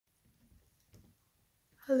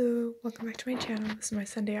Hello, welcome back to my channel. This is my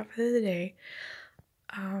Sunday outfit of the day.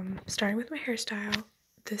 Starting with my hairstyle.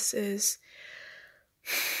 This is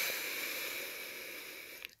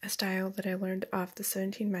a style that I learned off the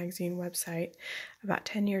 17 magazine website about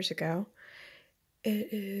 10 years ago.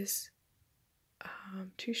 It is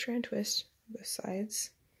two-strand twist on both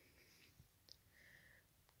sides,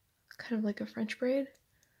 kind of like a French braid.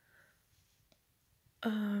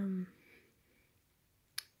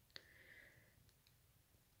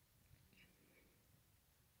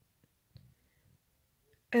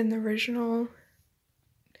 In the original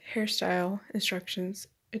hairstyle instructions,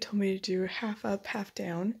 it told me to do half up, half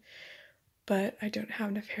down, but I don't have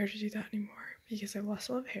enough hair to do that anymore because I've lost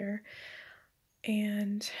a lot of hair,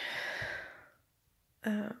 and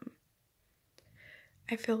I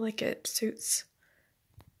feel like it suits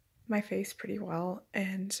my face pretty well,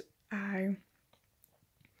 and I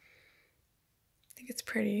think it's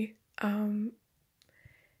pretty.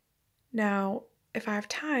 Now, if I have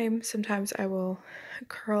time, sometimes I will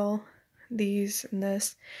curl these and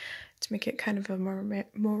this to make it kind of a more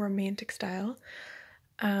romantic style.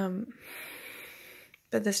 But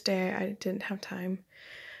this day I didn't have time.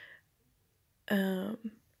 I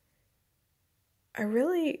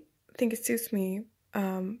really think it suits me,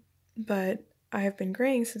 but I have been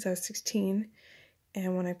graying since I was 16,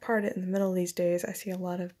 and when I part it in the middle these days, I see a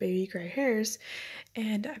lot of baby gray hairs,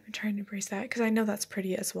 and I've been trying to embrace that because I know that's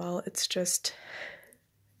pretty as well. It's just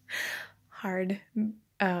hard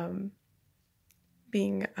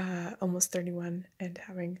being almost 31 and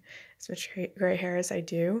having as much gray hair as I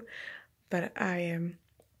do, but I am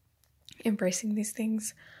embracing these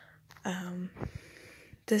things.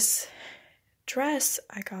 This dress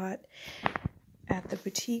I got at the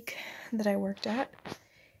boutique that I worked at.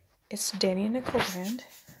 It's Danny and Nicole brand.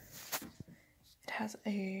 It has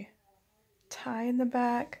a tie in the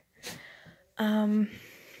back.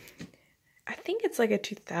 I think it's like a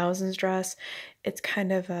 2000s dress. It's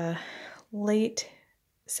kind of a late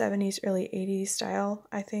 70s, early 80s style,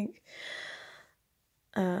 I think.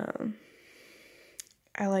 I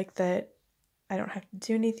like that I don't have to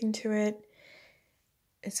do anything to it.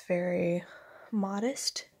 It's very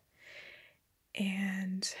modest,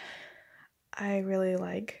 and I really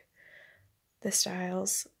like the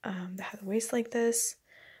styles that have the waist like this.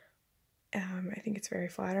 I think it's very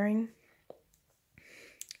flattering,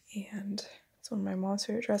 and it's one of my mom's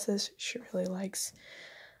favorite dresses. She really likes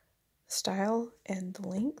the style and the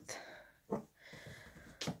length.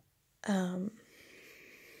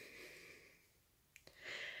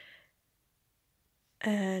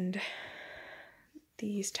 And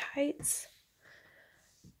these tights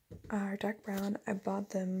are dark brown. I bought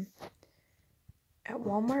them at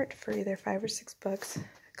Walmart for either $5 or $6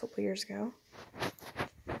 a couple years ago.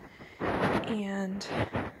 And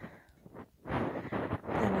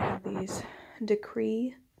then I have these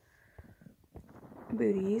Decree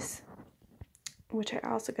booties, which I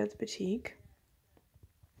also got at the boutique.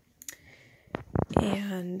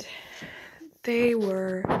 And they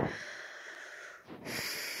were, let's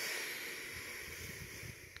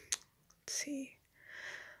see,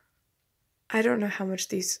 I don't know how much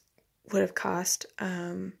these would have cost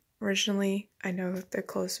originally. I know they're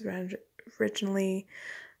close around originally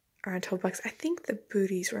around $12. I think the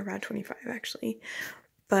booties were around $25 actually,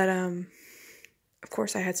 but of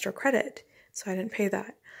course I had store credit, so I didn't pay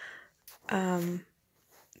that.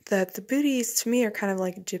 The booties to me are kind of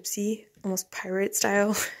like Gypsy, almost pirate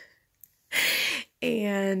style,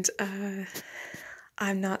 and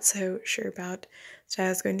I'm not so sure about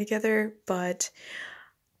styles going together, but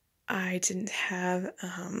I didn't have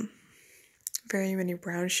very many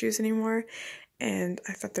brown shoes anymore, and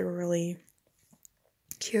I thought they were really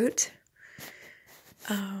cute.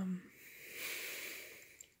 And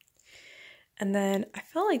then I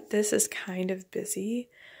feel like this is kind of busy,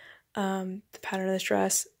 the pattern of this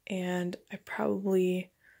dress, and I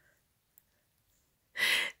probably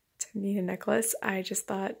didn't need a necklace. I just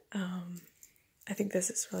thought, I think this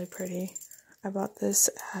is really pretty. I bought this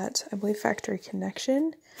at, I believe, Factory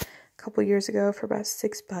Connection a couple years ago for about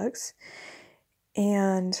 $6,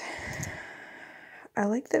 and I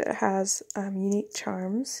like that it has unique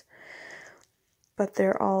charms, but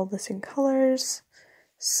they're all the same colors,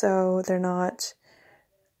 so they're not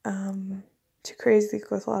too crazy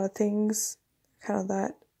with a lot of things, kind of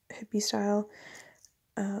that hippie style.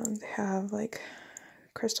 They have like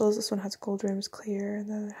crystals. This one has gold rims, clear, and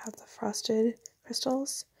then they have the frosted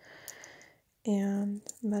crystals and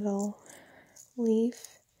metal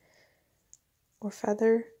leaf or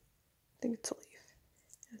feather. I think it's a leaf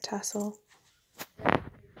and a tassel.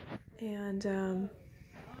 And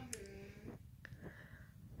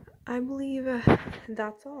I believe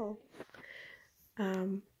that's all.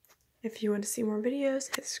 If you want to see more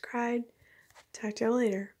videos, hit subscribe. Talk to y'all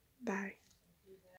later. Bye.